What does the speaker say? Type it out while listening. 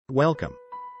Welcome.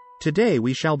 Today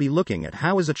we shall be looking at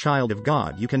how as a child of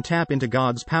God you can tap into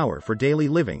God's power for daily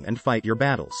living and fight your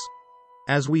battles.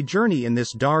 As we journey in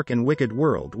this dark and wicked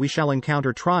world we shall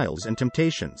encounter trials and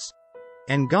temptations.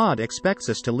 And God expects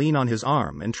us to lean on His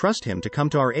arm and trust Him to come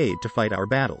to our aid to fight our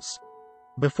battles.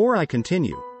 Before I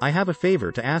continue, I have a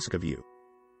favor to ask of you.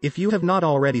 If you have not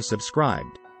already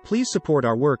subscribed, please support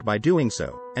our work by doing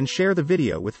so, and share the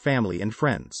video with family and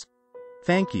friends.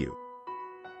 Thank you.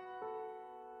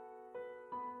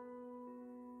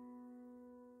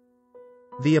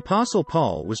 The Apostle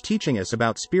Paul was teaching us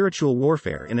about spiritual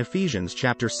warfare in Ephesians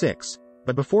chapter 6,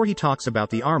 but before he talks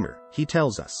about the armor, he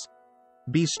tells us,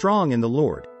 "Be strong in the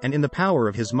Lord, and in the power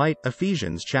of His might."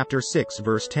 Ephesians chapter 6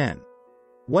 verse 10.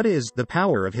 What is the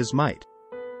power of His might?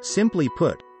 Simply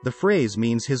put, the phrase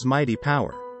means His mighty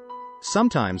power.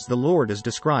 Sometimes the Lord is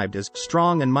described as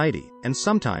strong and mighty, and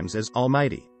sometimes as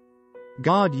almighty.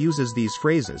 God uses these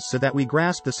phrases so that we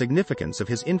grasp the significance of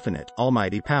His infinite,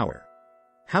 almighty power.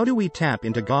 How do we tap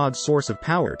into God's source of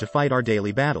power to fight our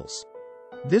daily battles?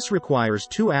 This requires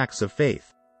two acts of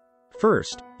faith.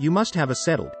 First, you must have a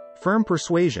settled, firm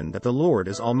persuasion that the Lord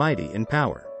is almighty in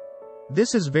power.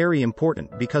 This is very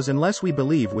important because unless we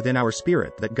believe within our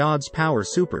spirit that God's power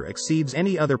super exceeds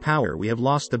any other power, we have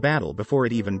lost the battle before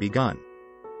it even begun.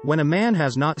 When a man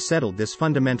has not settled this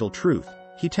fundamental truth,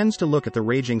 he tends to look at the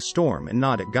raging storm and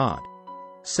not at God.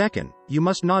 Second, you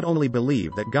must not only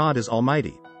believe that God is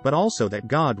almighty, but also that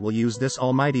God will use this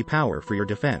almighty power for your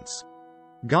defense.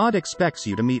 God expects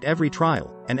you to meet every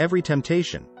trial and every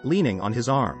temptation, leaning on His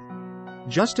arm.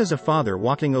 Just as a father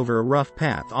walking over a rough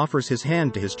path offers his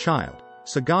hand to his child,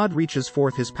 so God reaches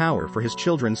forth His power for His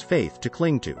children's faith to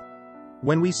cling to.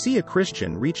 When we see a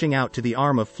Christian reaching out to the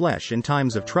arm of flesh in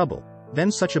times of trouble,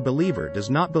 then such a believer does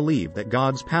not believe that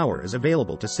God's power is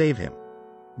available to save him.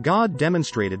 God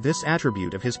demonstrated this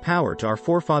attribute of His power to our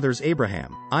forefathers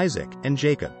Abraham, Isaac, and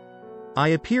Jacob. "I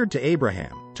appeared to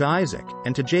Abraham, to Isaac,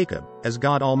 and to Jacob, as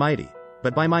God Almighty,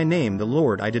 but by my name the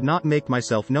Lord I did not make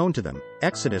myself known to them."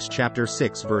 Exodus chapter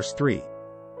 6 verse 3.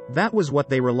 That was what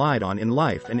they relied on in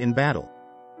life and in battle.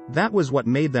 That was what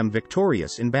made them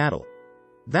victorious in battle.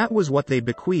 That was what they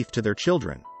bequeathed to their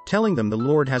children, telling them the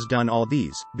Lord has done all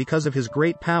these, because of His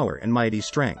great power and mighty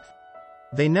strength.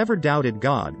 They never doubted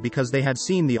God because they had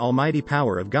seen the almighty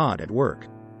power of God at work.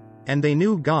 And they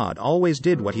knew God always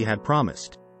did what He had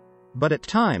promised. But at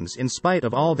times, in spite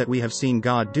of all that we have seen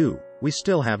God do, we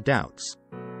still have doubts.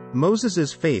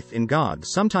 Moses' faith in God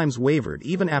sometimes wavered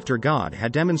even after God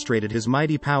had demonstrated His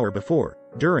mighty power before,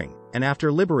 during, and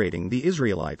after liberating the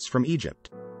Israelites from Egypt.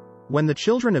 When the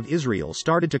children of Israel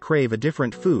started to crave a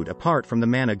different food apart from the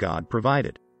manna God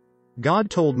provided, God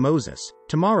told Moses,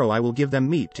 "Tomorrow I will give them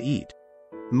meat to eat."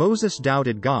 Moses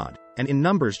doubted God, and in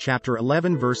Numbers chapter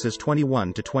 11 verses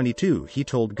 21 to 22 he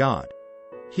told God,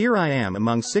 "Here I am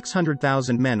among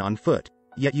 600,000 men on foot,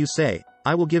 yet you say,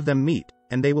 I will give them meat,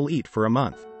 and they will eat for a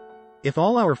month. If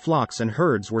all our flocks and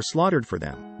herds were slaughtered for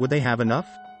them, would they have enough?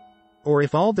 Or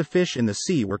if all the fish in the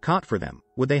sea were caught for them,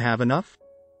 would they have enough?"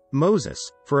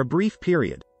 Moses, for a brief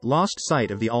period, lost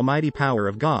sight of the almighty power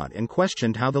of God and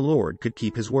questioned how the Lord could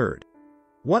keep His word.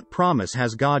 What promise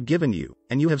has God given you,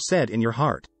 and you have said in your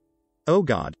heart, "Oh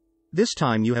God, this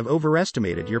time you have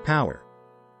overestimated your power"?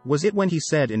 Was it when He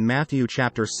said in Matthew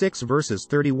chapter 6 verses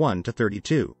 31 to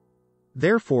 32,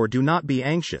 "Therefore do not be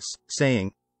anxious,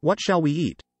 saying, What shall we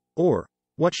eat? Or,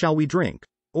 what shall we drink?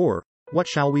 Or, what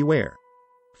shall we wear?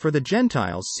 For the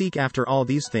Gentiles seek after all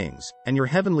these things, and your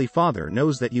heavenly Father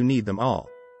knows that you need them all.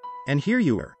 And here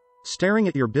you are, staring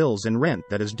at your bills and rent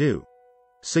that is due.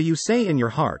 So you say in your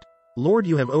heart, Lord,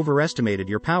 you have overestimated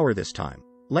your power this time.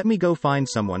 Let me go find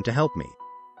someone to help me."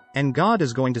 And God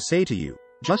is going to say to you,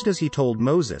 just as He told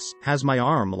Moses, "Has my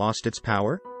arm lost its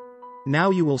power? Now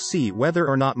you will see whether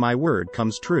or not my word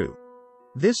comes true."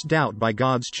 This doubt by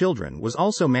God's children was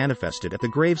also manifested at the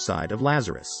graveside of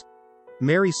Lazarus.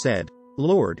 Mary said,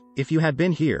 "Lord, if you had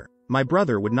been here, my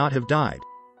brother would not have died."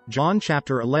 John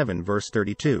chapter 11 verse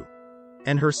 32.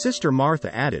 And her sister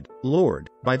Martha added, "Lord,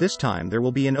 by this time there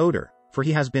will be an odor, for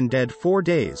he has been dead 4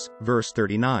 days." Verse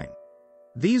 39.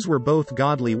 These were both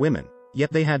godly women,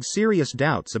 yet they had serious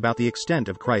doubts about the extent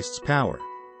of Christ's power.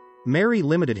 Mary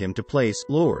limited Him to place,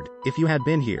 "Lord, if you had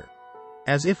been here."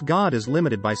 As if God is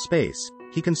limited by space,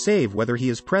 He can save whether He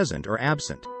is present or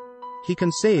absent. He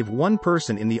can save one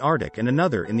person in the Arctic and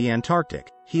another in the Antarctic.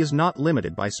 He is not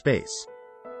limited by space.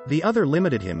 The other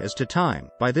limited Him as to time,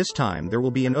 "By this time there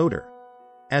will be an odor."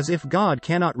 As if God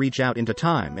cannot reach out into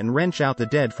time and wrench out the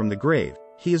dead from the grave,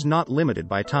 He is not limited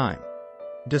by time.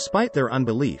 Despite their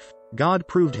unbelief, God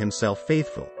proved Himself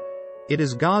faithful. It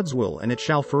is God's will, and it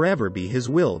shall forever be His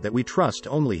will that we trust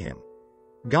only Him.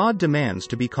 God demands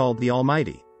to be called the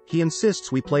Almighty. He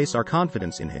insists we place our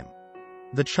confidence in Him.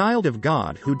 The child of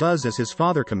God who does as his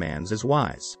Father commands is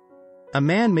wise. A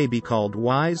man may be called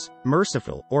wise,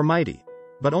 merciful, or mighty,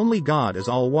 but only God is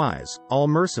all-wise,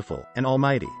 all-merciful, and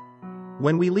almighty.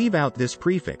 When we leave out this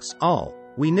prefix, all,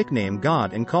 we nickname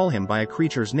God and call Him by a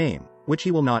creature's name, which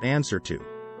He will not answer to.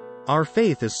 Our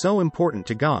faith is so important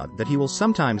to God that He will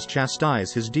sometimes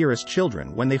chastise His dearest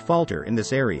children when they falter in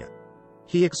this area.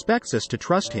 He expects us to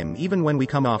trust Him even when we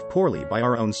come off poorly by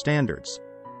our own standards.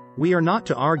 We are not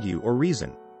to argue or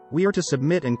reason. We are to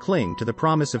submit and cling to the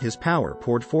promise of His power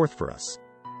poured forth for us.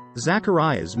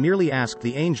 Zacharias merely asked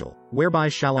the angel, "Whereby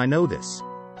shall I know this?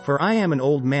 For I am an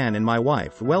old man and my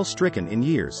wife well stricken in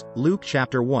years." Luke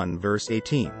chapter 1 verse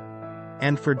 18.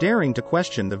 And for daring to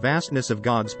question the vastness of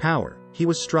God's power, he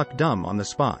was struck dumb on the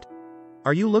spot.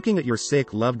 Are you looking at your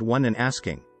sick loved one and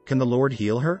asking, "Can the Lord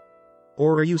heal her?"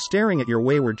 Or are you staring at your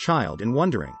wayward child and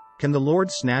wondering, "Can the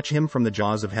Lord snatch him from the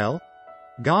jaws of hell?"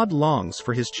 God longs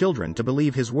for His children to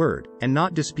believe His word, and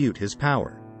not dispute His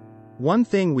power. One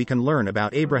thing we can learn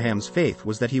about Abraham's faith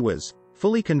was that he was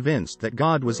fully convinced that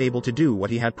God was able to do what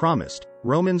He had promised.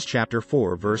 Romans chapter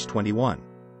 4 verse 21.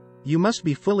 You must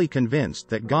be fully convinced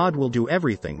that God will do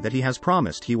everything that He has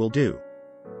promised He will do.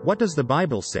 What does the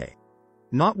Bible say?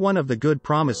 Not one of the good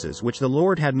promises which the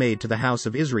Lord had made to the house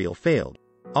of Israel failed.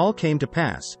 All came to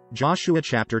pass. Joshua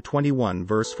chapter 21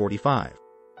 verse 45.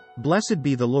 Blessed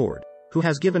be the Lord, who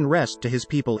has given rest to His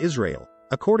people Israel,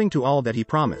 according to all that He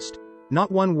promised. Not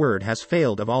one word has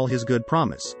failed of all His good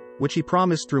promise, which He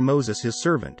promised through Moses His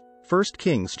servant. 1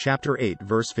 Kings chapter 8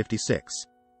 verse 56.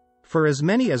 For as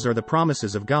many as are the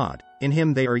promises of God, in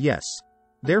Him they are yes.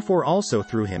 Therefore also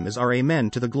through Him is our amen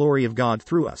to the glory of God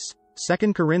through us.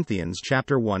 2 Corinthians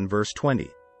chapter 1 verse 20.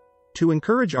 To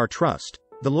encourage our trust,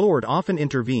 the Lord often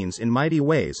intervenes in mighty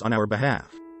ways on our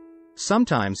behalf.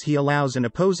 Sometimes He allows an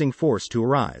opposing force to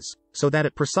arise, so that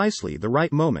at precisely the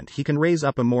right moment He can raise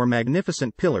up a more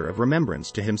magnificent pillar of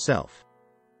remembrance to Himself.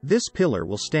 This pillar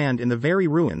will stand in the very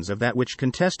ruins of that which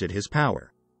contested His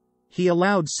power. He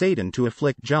allowed Satan to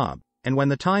afflict Job, and when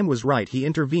the time was right He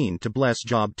intervened to bless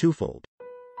Job twofold.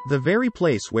 The very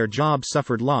place where Job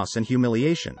suffered loss and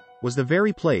humiliation, was the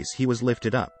very place he was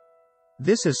lifted up.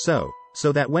 This is so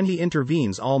that when He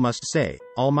intervenes all must say,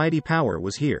 "Almighty power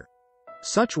was here."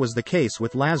 Such was the case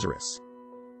with Lazarus.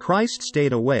 Christ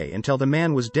stayed away until the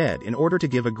man was dead in order to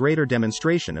give a greater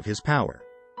demonstration of His power.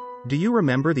 Do you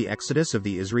remember the exodus of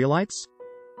the Israelites?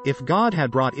 If God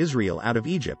had brought Israel out of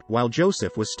Egypt while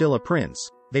Joseph was still a prince,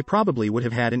 they probably would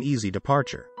have had an easy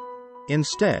departure.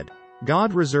 Instead,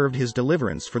 God reserved His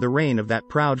deliverance for the reign of that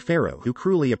proud Pharaoh who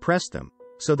cruelly oppressed them,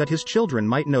 so that His children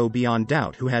might know beyond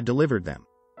doubt who had delivered them.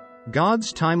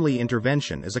 God's timely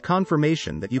intervention is a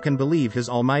confirmation that you can believe His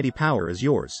almighty power is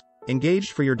yours,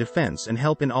 engaged for your defense and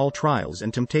help in all trials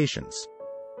and temptations.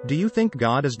 Do you think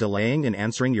God is delaying in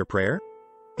answering your prayer?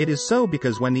 It is so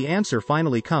because when the answer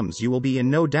finally comes you will be in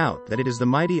no doubt that it is the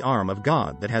mighty arm of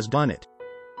God that has done it.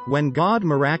 When God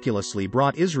miraculously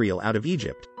brought Israel out of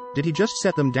Egypt, did He just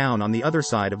set them down on the other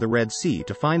side of the Red Sea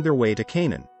to find their way to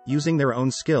Canaan, using their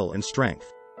own skill and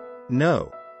strength?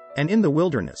 No. And in the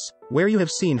wilderness, where you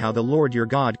have seen how the Lord your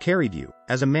God carried you,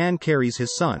 as a man carries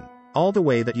his son, all the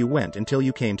way that you went until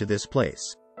you came to this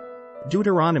place.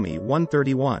 Deuteronomy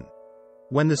 1:31.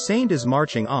 When the saint is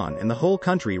marching on and the whole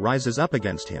country rises up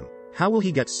against him, how will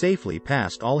he get safely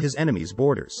past all his enemies'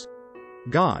 borders?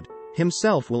 God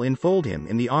Himself will enfold him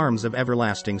in the arms of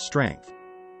everlasting strength.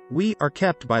 We are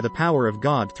kept by the power of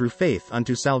God through faith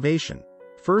unto salvation.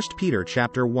 1 Peter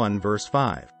chapter 1 verse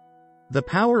 5. The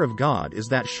power of God is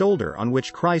that shoulder on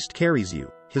which Christ carries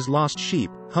you, His lost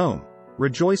sheep, home,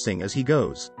 rejoicing as He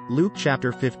goes. Luke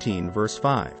chapter 15 verse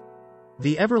 5.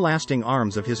 The everlasting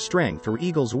arms of His strength are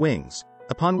eagle's wings,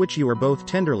 upon which you are both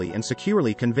tenderly and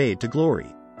securely conveyed to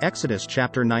glory. Exodus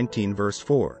chapter 19 verse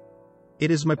 4.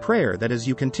 It is my prayer that as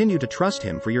you continue to trust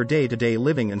Him for your day-to-day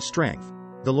living and strength,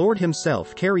 the Lord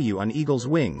Himself carry you on eagle's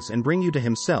wings and bring you to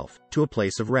Himself, to a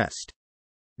place of rest.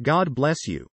 God bless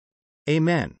you.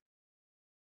 Amen.